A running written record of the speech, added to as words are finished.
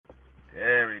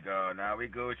dog. Now we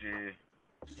Gucci.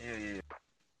 Yeah,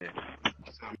 yeah.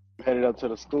 Headed up to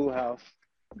the schoolhouse.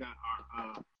 Got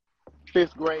our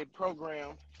fifth grade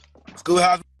program.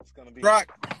 Schoolhouse It's gonna be rock.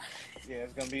 yeah.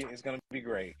 It's gonna be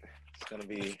great. It's gonna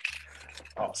be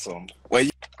awesome. Well,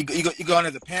 you going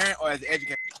as a parent or as an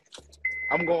educator?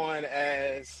 I'm going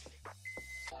as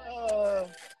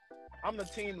I'm the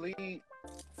team lead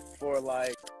for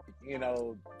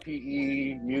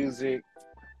PE, music,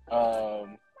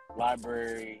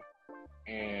 library,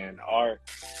 and art.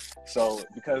 So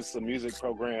because it's a music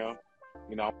program,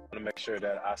 I want to make sure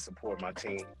that I support my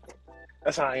team.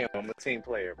 That's how I am. I'm a team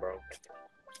player, bro.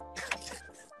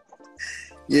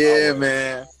 Yeah, Always.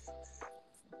 man.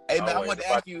 Hey, man, I Always. wanted to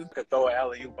If ask I you, could throw an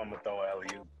alley-oop, I'm gonna throw an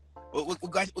alley-oop.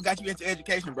 what got you into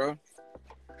education, bro?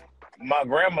 My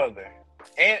grandmother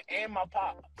and my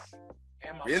pops.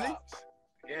 Really? Pops.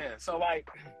 Yeah.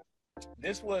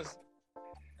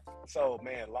 So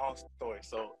man, long story.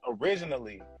 So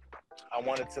originally I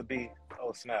wanted to be,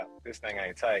 oh snap, this thing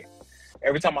ain't tight.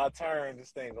 Every time I turn, this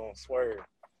thing gonna swerve.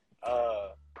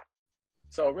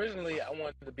 So originally I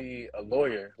wanted to be a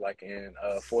lawyer, like in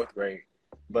fourth grade.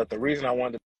 But the reason I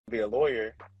wanted to be a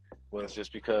lawyer was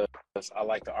just because I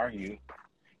like to argue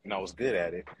and I was good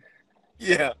at it.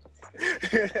 Yeah.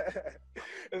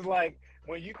 It's like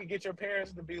when you can get your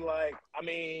parents to be like,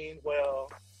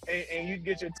 and you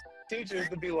get your teachers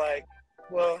to be like,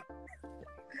 well,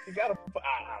 you gotta.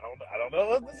 I don't know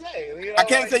what to say. I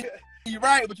can't say you're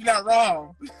right, but you're not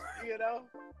wrong.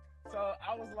 So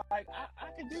I was like,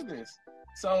 I can do this.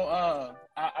 So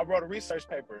I wrote a research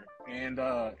paper in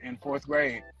fourth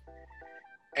grade,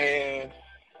 and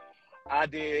I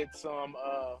did some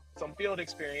field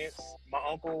experience. My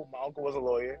uncle was a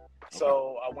lawyer,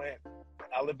 so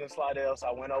I lived in Slidell, so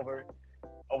I went over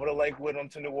the lake with him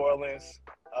to New Orleans.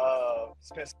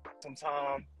 Spent some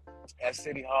time at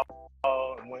City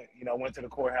Hall, and went to the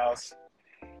courthouse.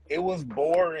 It was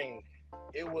boring.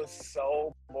 It was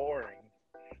so boring.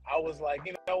 I was like,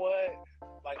 you know what?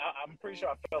 Like, I'm pretty sure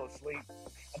I fell asleep.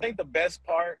 I think the best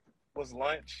part was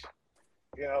lunch.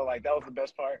 That was the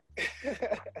best part.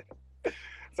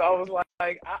 So I was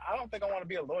like, I don't think I want to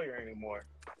be a lawyer anymore.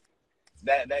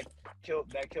 That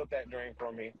killed that dream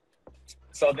for me.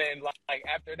 So then, like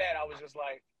after that, I was just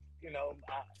like,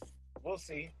 we'll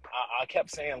see. I kept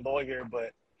saying lawyer,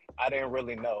 but I didn't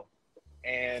really know.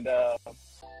 And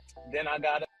then I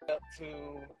got up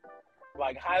to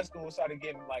high school, started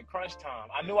getting crunch time.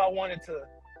 I knew I wanted to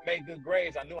make good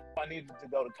grades. I knew I needed to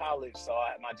go to college, so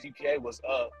my GPA was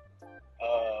up.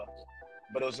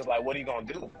 But it was just like, what are you gonna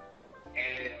do?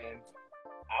 And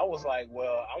I was like,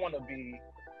 well, I want to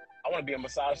be a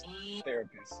massage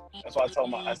therapist. That's why I told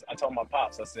my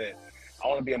pops. I said, I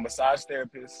want to be a massage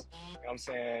therapist. You know what I'm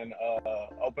saying?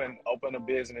 Open a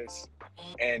business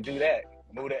and do that.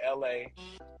 Move to LA,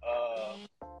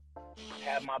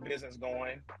 have my business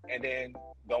going, and then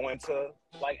go into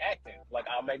acting.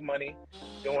 I'll make money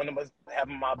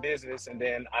having my business, and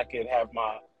then I could have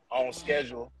my own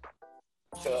schedule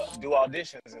to do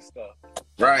auditions and stuff.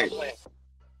 Right.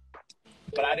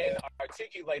 But I didn't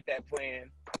articulate that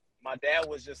plan. My dad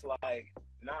was just like,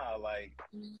 nah,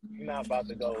 you're not about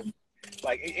to go.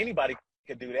 Anybody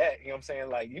could do that. You know what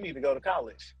I'm saying? You need to go to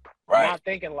college. Right. I'm not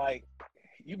thinking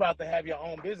you about to have your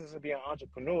own business and be an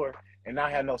entrepreneur and not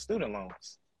have no student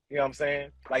loans. You know what I'm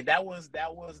saying? That was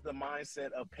the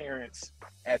mindset of parents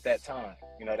at that time.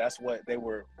 That's what they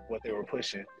were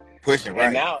pushing. Pushing,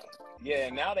 right.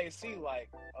 And now they see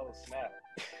oh snap.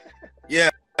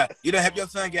 Yeah. You don't help your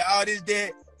son get all this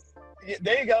debt? Yeah,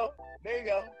 there you go.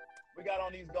 We got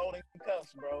on these golden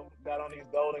cuffs, bro. You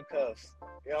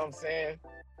know what I'm saying?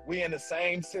 We in the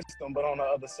same system, but on the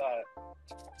other side.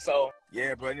 So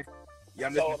yeah, brother. Yeah,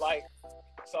 so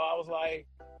I was like,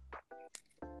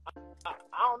 I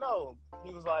don't know.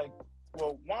 He was like,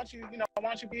 well, why don't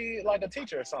you be a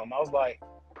teacher or something? I was like,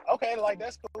 okay,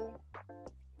 that's cool.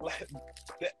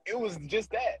 It was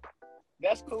just that.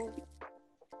 That's cool.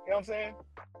 You know what I'm saying?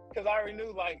 Because I already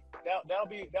knew that'll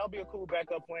be a cool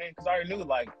backup plan. Because I already knew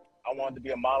I wanted to be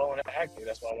a model and an actor.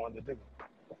 That's what I wanted to do,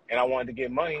 and I wanted to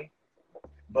get money.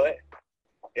 But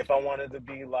if I wanted to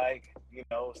be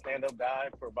stand-up guy,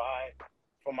 provide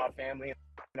for my family, you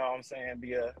know what I'm saying,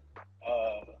 be a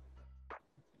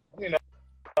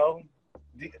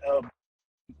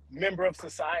member of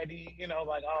society,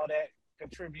 all that,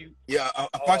 contribute. Yeah,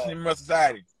 a functioning member of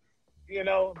society.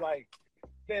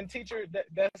 Then teacher,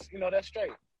 that's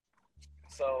straight.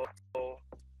 So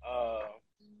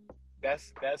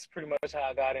that's pretty much how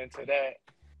I got into that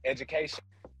education.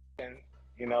 I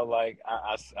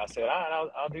said, all right,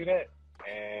 I'll do that,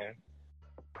 and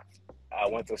I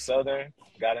went to Southern,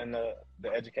 got in the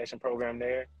education program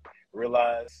there,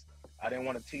 realized I didn't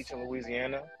want to teach in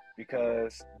Louisiana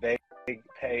because they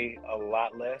pay a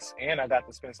lot less, and I got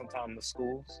to spend some time in the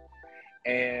schools.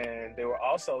 And they were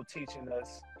also teaching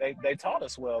us, they taught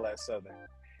us well at Southern.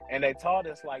 And they taught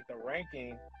us like the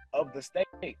ranking of the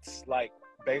states, like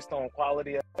based on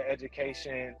quality of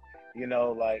education, you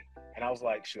know, like, and I was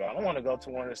like, sure, I don't want to go to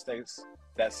one of the states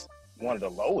that's one of the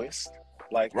lowest.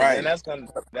 Like, cause then Right.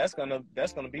 that's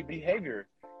gonna be behavior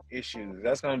issues.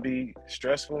 That's gonna be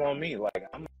stressful on me. Like,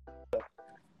 I'm gonna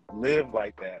live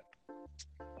like that.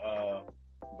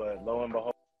 But lo and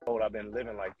behold, I've been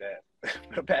living like that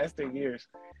for the past 10 years.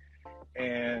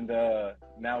 And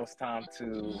now it's time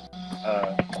to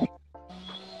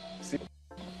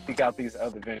seek out these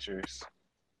other ventures.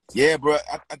 Yeah, bro.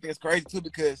 I think it's crazy too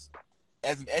because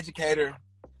as an educator,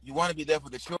 you want to be there for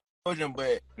the children,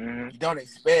 but you don't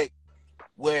expect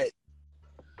what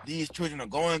these children are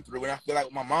going through. And I feel like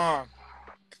with my mom,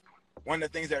 one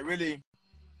of the things that really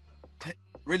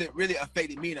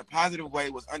affected me in a positive way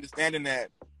was understanding that,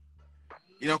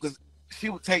 you know, because she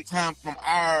would take time from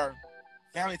our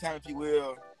family time, if you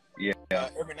will,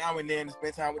 every now and then to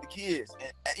spend time with the kids.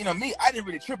 And you know, me, I didn't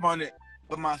really trip on it,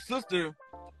 but my sister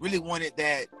really wanted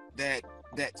that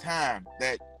time,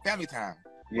 that family time,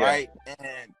 right?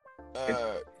 And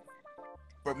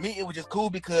for me, it was just cool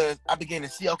because I began to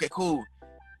see, okay, cool,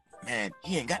 man,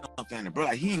 he ain't got no family, bro.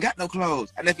 Like, he ain't got no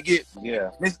clothes. I never forget. Yeah.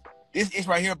 This is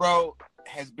right here, bro,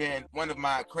 has been one of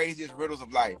my craziest riddles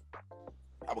of life.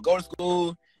 I would go to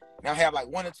school, and I have like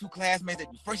one or two classmates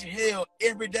that be fresh as hell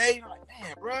every day. I'm like,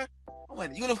 man, bro, I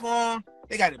went in uniform.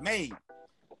 They got it made.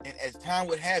 And as time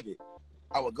would have it,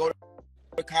 I would go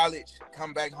to college,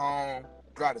 come back home,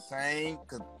 draw the same,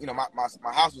 because, you know, my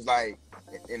house was like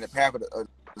in the path of the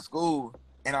school.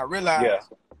 And I realized,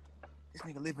 this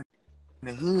nigga living in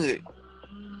the hood.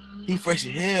 He fresh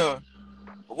as hell.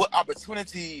 But what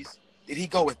opportunities did he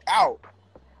go without?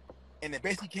 And the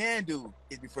best he can do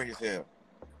is be fresh as hell.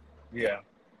 Yeah.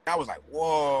 I was like,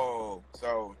 whoa.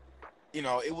 So, you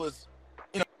know, it was,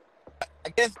 you know, I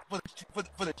guess for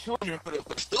the children, for the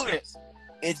students,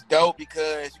 it's dope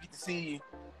because you get to see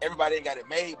everybody ain't got it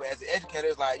made. But as an educator,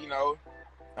 it's like, you know,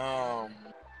 I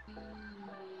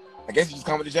guess you just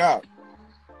come with the job.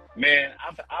 Man,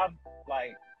 I've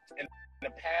like in the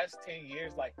past 10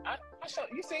 years, like I show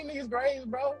you seen these grades,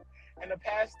 bro. In the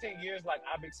past 10 years, like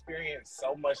I've experienced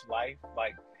so much life.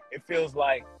 Like it feels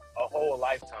like a whole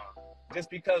lifetime. Just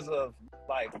because of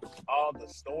like all the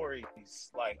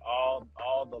stories, like all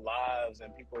the lives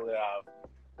and people that I've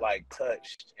like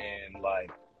touched and like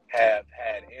have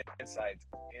had insights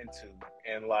into.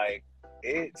 And like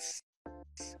it's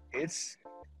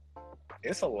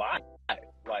a lot.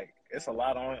 Like it's a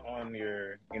lot on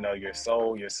your, you know, your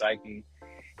soul, your psyche.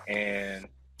 And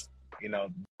you know,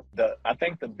 I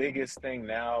think the biggest thing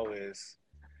now is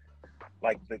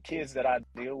like the kids that I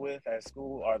deal with at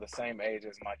school are the same age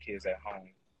as my kids at home,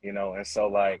 you know, and so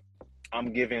like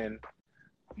I'm giving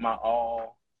my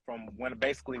all from when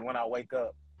I wake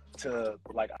up to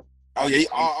like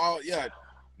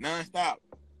nonstop.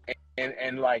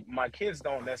 And like my kids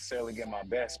don't necessarily get my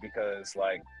best because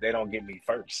like they don't get me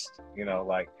first, you know,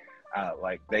 like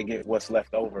they get what's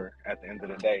left over at the end of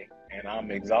the day, and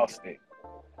I'm exhausted.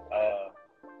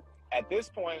 At this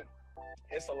point,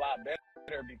 it's a lot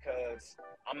better because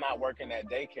I'm not working that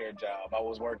daycare job. I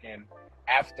was working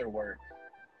after work,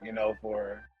 you know,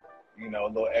 for, you know, a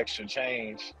little extra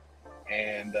change,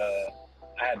 and I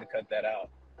had to cut that out.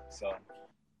 So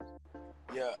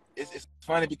yeah, it's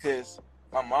funny because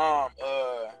my mom,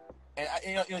 and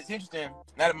you know, it's interesting.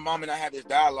 Now that my mom and I have this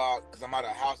dialogue, because I'm out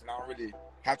of the house and I don't really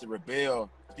have to rebel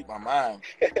to speak my mind.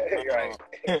 right.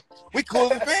 We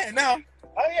cool as a fan now.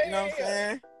 Oh yeah, you know what I'm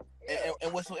saying?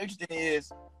 And what's so interesting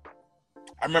is,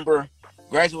 I remember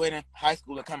graduating high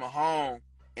school and coming home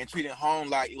and treating home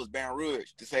like it was Baton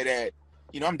Rouge, to say that,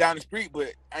 you know, I'm down the street,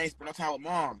 but I ain't spend no time with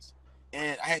moms.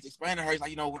 And I had to explain to her, it's like,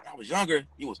 you know, when I was younger,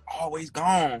 you was always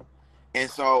gone. And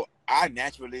so I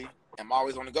naturally am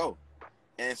always on the go.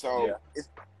 And so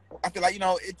I feel like, you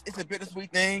know, it's a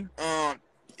bittersweet thing.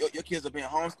 Your kids are being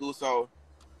homeschooled, so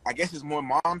I guess it's more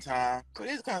mom time. So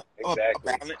it's kind of a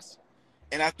balance.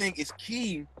 And I think it's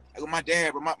key. Like with my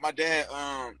dad, but my dad,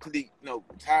 till he, you know,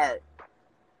 retired,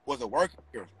 was a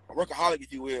workaholic,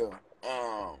 if you will.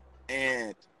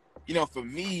 And you know, for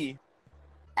me,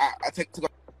 I took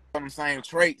on the same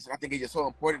traits. And I think it's just so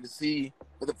important to see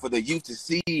for the youth to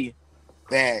see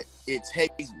that it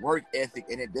takes work ethic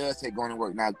and it does take going to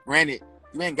work. Now, granted,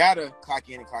 you ain't gotta clock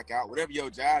in and clock out. Whatever your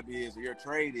job is or your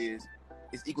trade is,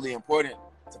 it's equally important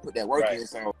to put that work in.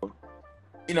 So,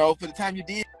 you know, for the time you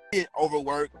did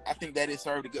overwork, I think that it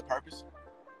served a good purpose.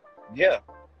 Yeah,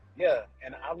 yeah.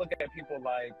 And I look at people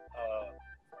like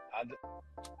I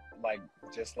like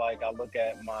just like I look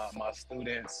at my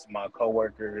students, my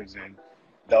coworkers, and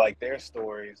their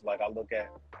stories. Like I look at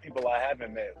people I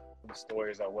haven't met whose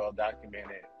stories are well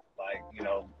documented, like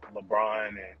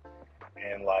LeBron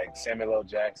and like Samuel L.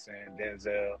 Jackson,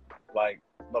 Denzel. Like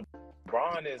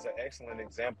LeBron is an excellent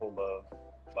example of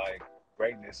like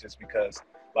greatness, just because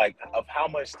like of how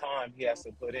much time he has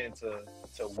to put into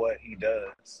what he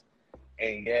does,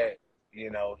 and yet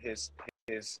his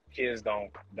kids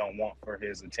don't want for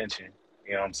his attention.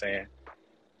 You know what I'm saying?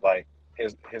 Like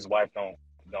his wife don't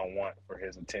want for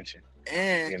his attention.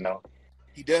 And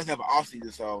he does have an off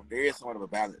season, so there is sort of a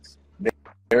balance.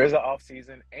 There is an off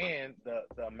season, and the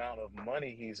amount of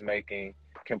money he's making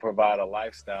can provide a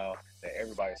lifestyle that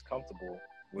everybody's comfortable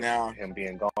with Now, him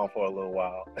being gone for a little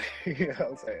while. You know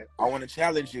what I'm saying? I want to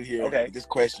challenge you here with this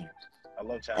question. I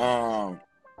love challenges.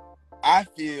 I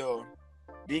feel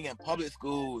being in public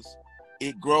schools,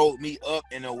 it growed me up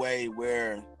in a way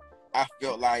where I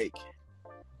felt like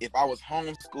if I was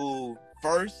homeschooled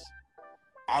first,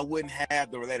 I wouldn't have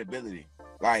the relatability.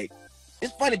 Like,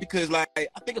 it's funny because like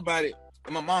I think about it,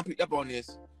 and my mom picked up on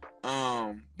this,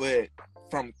 but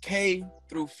from K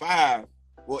through 5,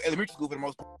 well, elementary school for the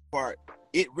most part,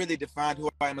 it really defined who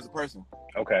I am as a person.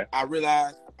 Okay. I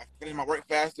realized I finished my work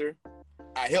faster.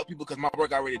 I help people because my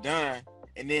work already done,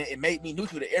 and then it made me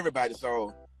neutral to everybody.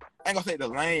 So I ain't gonna say the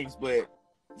lames, but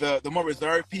the more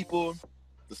reserved people,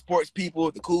 the sports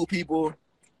people, the cool people,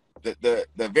 the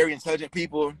very intelligent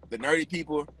people, the nerdy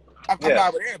people, I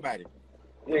vibe with everybody.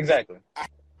 Exactly. I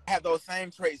have those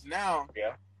same traits now.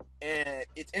 Yeah. And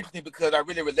it's interesting because I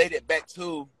really related back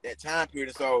to that time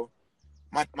period. So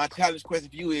my challenge question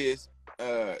for you is,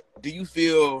 do you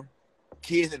feel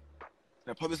kids in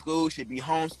the public school should be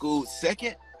homeschooled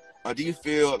second, or do you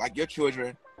feel like your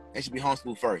children, they should be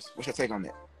homeschooled first? What's your take on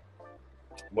that?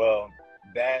 Well,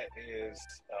 that is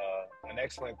an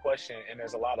excellent question, and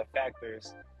there's a lot of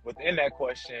factors within that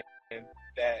question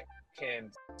that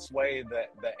can sway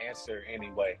the answer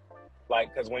anyway.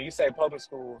 Like, because when you say public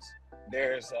schools,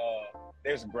 there's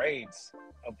grades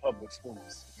of public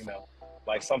schools.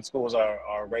 Like some schools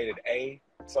are rated A,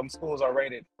 some schools are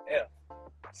rated F.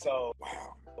 So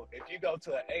if you go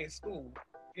to an A school,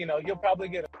 you'll probably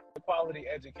get a quality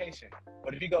education.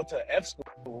 But if you go to an F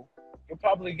school, you'll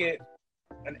probably get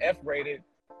an F-rated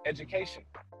education.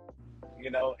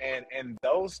 And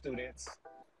those students,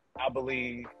 I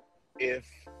believe, if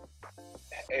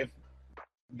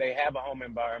they have a home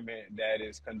environment that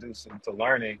is conducive to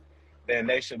learning, then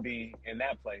they should be in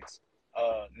that place.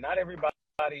 Not everybody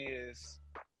is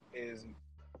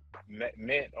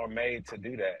meant or made to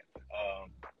do that.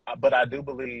 But I do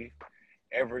believe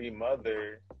every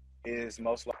mother is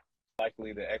most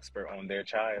likely the expert on their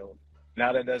child.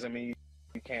 Now, that doesn't mean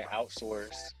you can't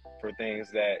outsource for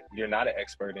things that you're not an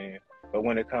expert in. But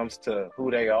when it comes to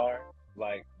who they are,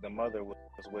 like the mother was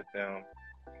with them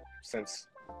since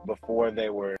before they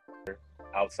were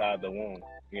outside the womb,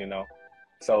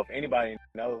 So if anybody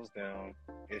knows them,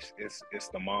 it's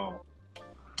the mom.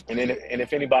 And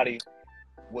if anybody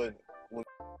would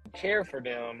care for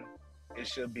them, it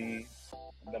should be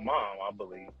the mom, I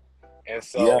believe. And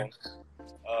so,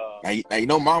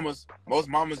 now most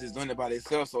mamas is doing it by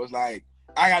themselves. So it's like,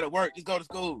 I gotta work, just go to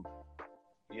school.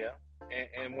 Yeah,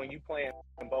 and when you playing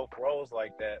both roles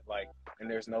like that, and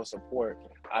there's no support,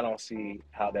 I don't see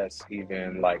how that's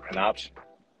even like an option,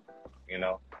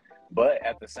 But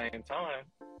at the same time,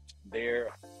 there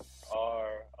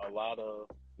are a lot of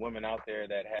women out there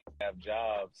that have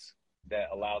jobs that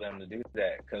allow them to do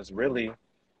that. Because really,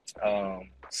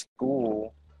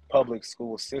 public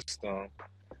school system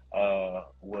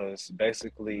was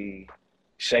basically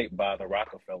shaped by the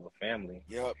Rockefeller family.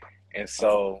 Yep. And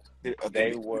so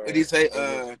they were. What did he say?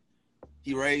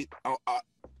 He raised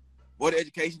what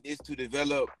education is to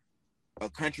develop a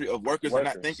country of workers and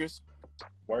not thinkers.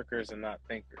 Workers and not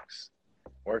thinkers.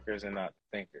 Workers and not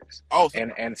thinkers. Oh,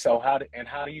 and so how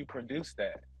do you produce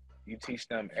that? You teach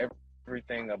them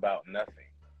everything about nothing.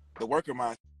 The worker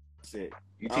mindset.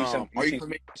 You teach them. You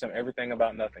teach them everything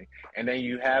about nothing, and then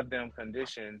you have them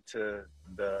conditioned to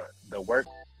the work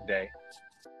day,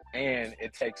 and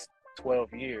it takes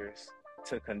 12 years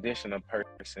to condition a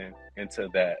person into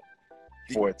that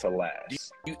for it to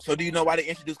last. So do you know why they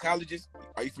introduced colleges?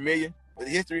 Are you familiar with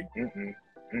the history? Mm-mm.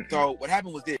 So what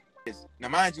happened was this. Now,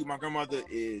 mind you, my grandmother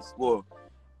was born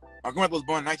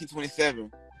in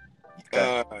 1927.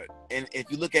 Okay. And if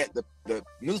you look at the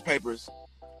newspapers,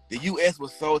 the U.S.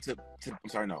 was sold to I'm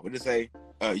sorry, no, what did it say?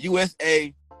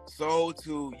 USA sold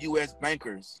to U.S.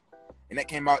 bankers. and that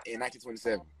came out in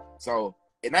 1927. So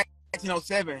in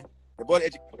 1907, the Board of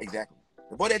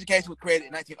Education was created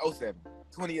in 1907.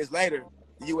 20 years later,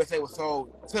 the USA was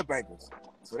sold to bankers.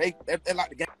 So they locked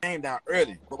the game down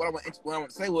early. But what I want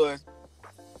to say was,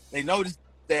 they noticed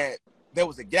that there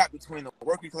was a gap between the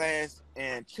working class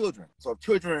and children. So if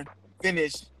children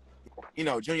finished,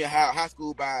 junior high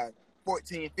school by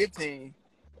 14, 15,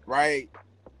 right,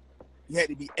 you had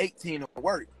to be 18 to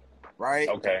work, right?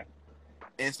 Okay.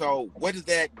 And so what is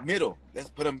that middle? Let's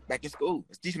put them back in school.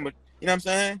 Let's teach them, you know what I'm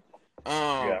saying?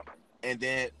 Yeah. And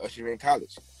then usher in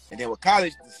college. And then with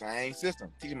college, the same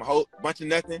system. Teach them a whole bunch of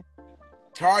nothing,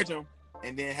 charge them,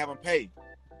 and then have them pay.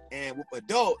 And with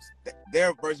adults,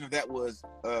 their version of that was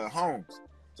homes.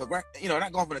 So,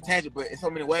 not going for the tangent, but in so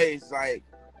many ways, like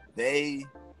they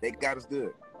got us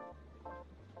good.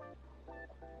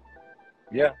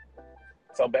 Yeah.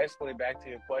 So basically, back to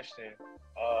your question,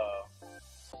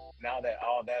 now that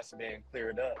all that's been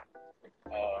cleared up,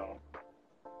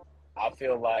 I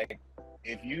feel like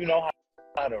if you know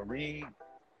how to read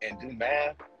and do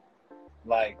math,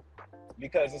 like,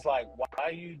 because it's like, why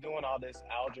are you doing all this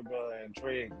algebra and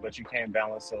trig, but you can't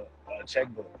balance a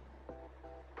checkbook?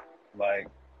 Like,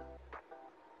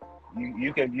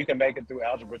 you can make it through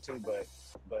algebra too,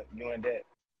 but you in debt.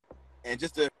 And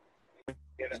just to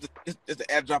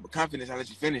add a drop of confidence, I'll let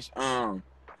you finish.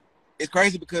 It's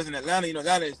crazy because in Atlanta,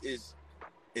 Atlanta is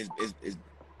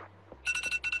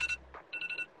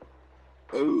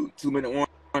 2-minute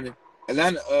warning.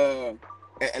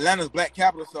 Atlanta's black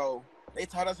capital, so they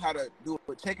taught us how to do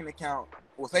a checking account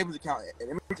or savings account at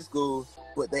elementary school,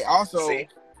 but they also, check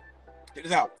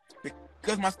this out,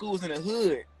 because my school was in the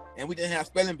hood and we didn't have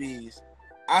spelling bees,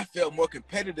 I felt more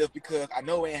competitive because I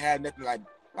know we ain't had nothing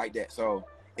like that. So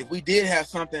if we did have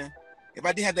something, if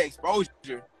I did have that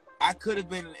exposure, I could have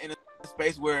been in a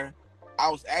space where I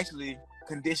was actually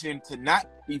conditioned to not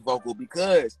be vocal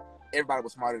because everybody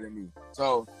was smarter than me.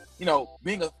 So,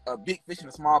 being a big fish in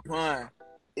a small pond,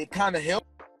 it kind of helps.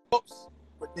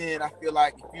 But then I feel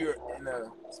like if you're in a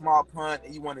small pond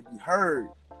and you want to be heard,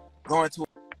 going to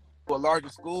a larger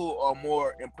school or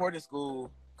more important school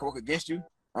can work against you.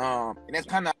 And that's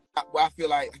kind of what I feel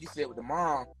like you said with the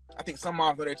mom. I think some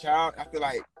moms for their child, I feel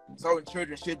like certain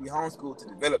children should be homeschooled to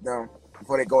develop them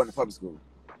before they go into public school.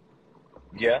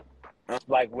 Yeah.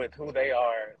 Like with who they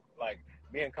are, like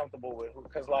being comfortable with who,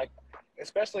 because like,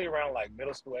 especially around like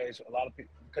middle school age, a lot of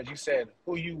people, because you said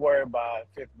who you were by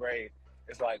 5th grade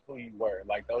is like who you were.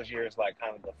 Like those years like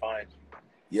kind of defined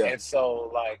you. Yeah. And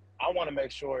so like, I want to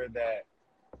make sure that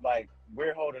like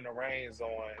we're holding the reins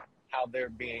on how they're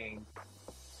being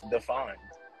defined,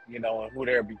 and who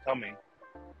they're becoming.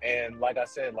 And like I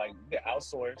said, like they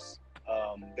outsource.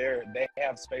 They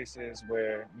have spaces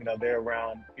where they're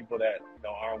around people that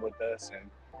aren't with us, and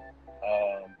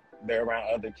they're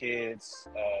around other kids.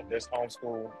 There's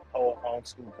whole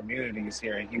homeschool communities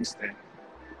here in Houston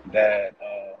that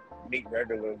meet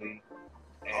regularly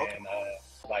and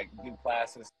like do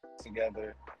classes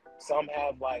together. Some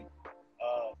have like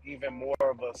even more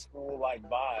of a school-like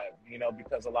vibe,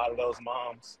 because a lot of those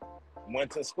moms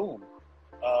went to school.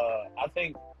 I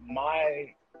think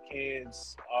my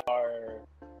kids are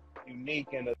unique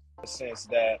in the sense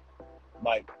that,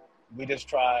 like, we just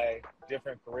try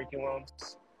different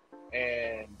curriculums.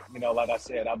 And, like I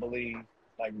said, I believe,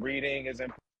 like, reading is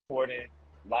important,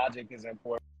 logic is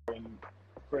important,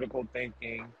 critical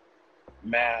thinking,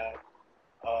 math.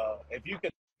 If you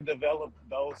could develop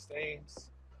those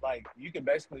things, like, you can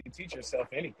basically teach yourself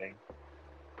anything.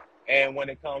 And when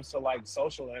it comes to, like,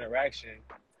 social interaction,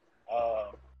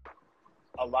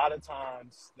 a lot of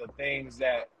times the things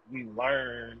that we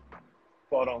learn,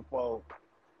 quote unquote,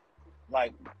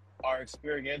 like are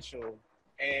experiential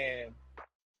and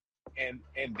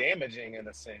damaging in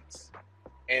a sense.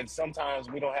 And sometimes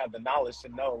we don't have the knowledge to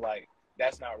know like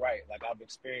that's not right. Like I've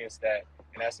experienced that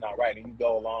and that's not right. And you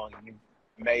go along and you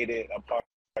made it a part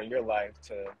of your life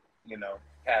to,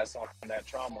 pass on that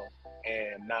trauma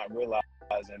and not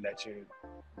realizing that you're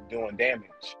doing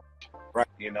damage. Right.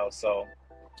 So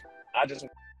I just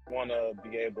want to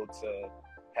be able to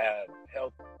have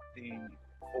healthy,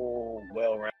 full,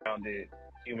 well-rounded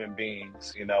human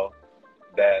beings,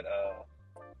 that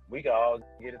we can all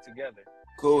get it together.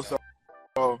 Cool.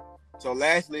 So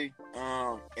lastly,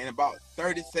 in about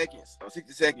 30 seconds or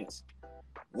 60 seconds,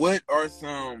 what are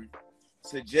some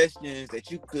suggestions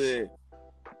that you could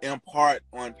impart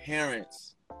on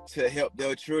parents to help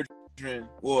their children,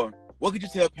 or what could you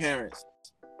tell parents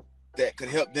that could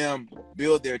help them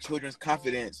build their children's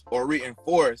confidence or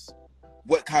reinforce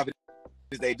what confidence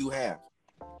they do have?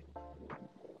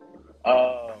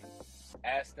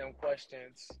 Ask them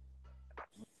questions,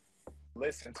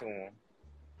 listen to them,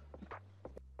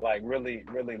 like really,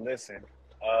 really listen.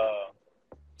 Uh,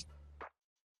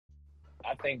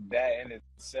 I think that in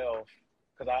itself,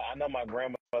 because I know my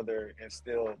grandmother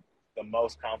instilled the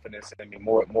most confidence in me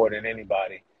more than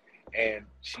anybody, and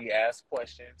she asked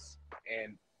questions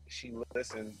and she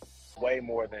listened way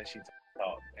more than she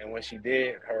talked. And when she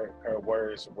did, her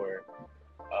words were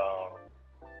um,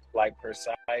 like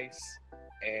precise,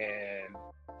 and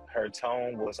her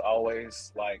tone was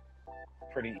always like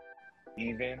pretty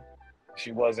even.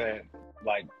 She wasn't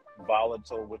like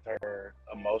volatile with her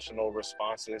emotional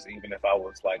responses, even if I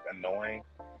was like annoying.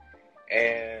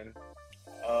 And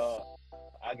uh,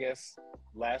 I guess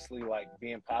lastly, like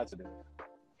being positive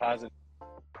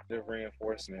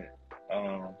reinforcement.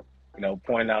 Um,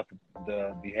 pointing out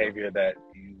the behavior that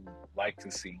you like to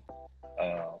see,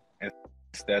 uh,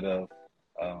 instead of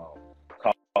um,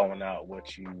 calling out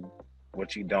what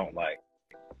you don't like.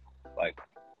 Like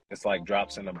it's like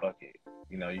drops in a bucket.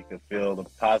 You can feel the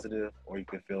positive or you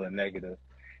can feel the negative,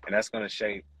 and that's going to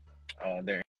shape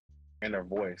their inner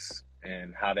voice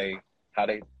and how they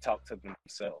talk to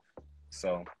themselves.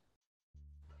 So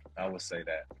I would say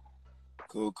that.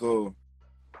 Cool.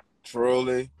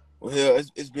 Truly. Well, hell,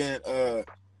 it's been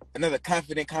another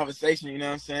confident conversation. You know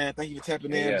what I'm saying? Thank you for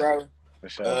tapping in, bro. For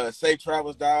sure. Safe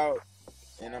travels, dog.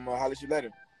 And I'm gonna holler at you later.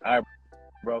 All right,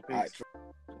 bro. Peace. All right,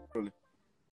 truly.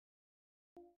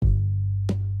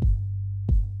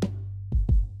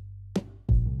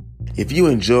 If you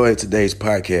enjoyed today's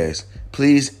podcast,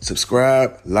 please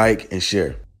subscribe, like, and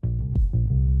share.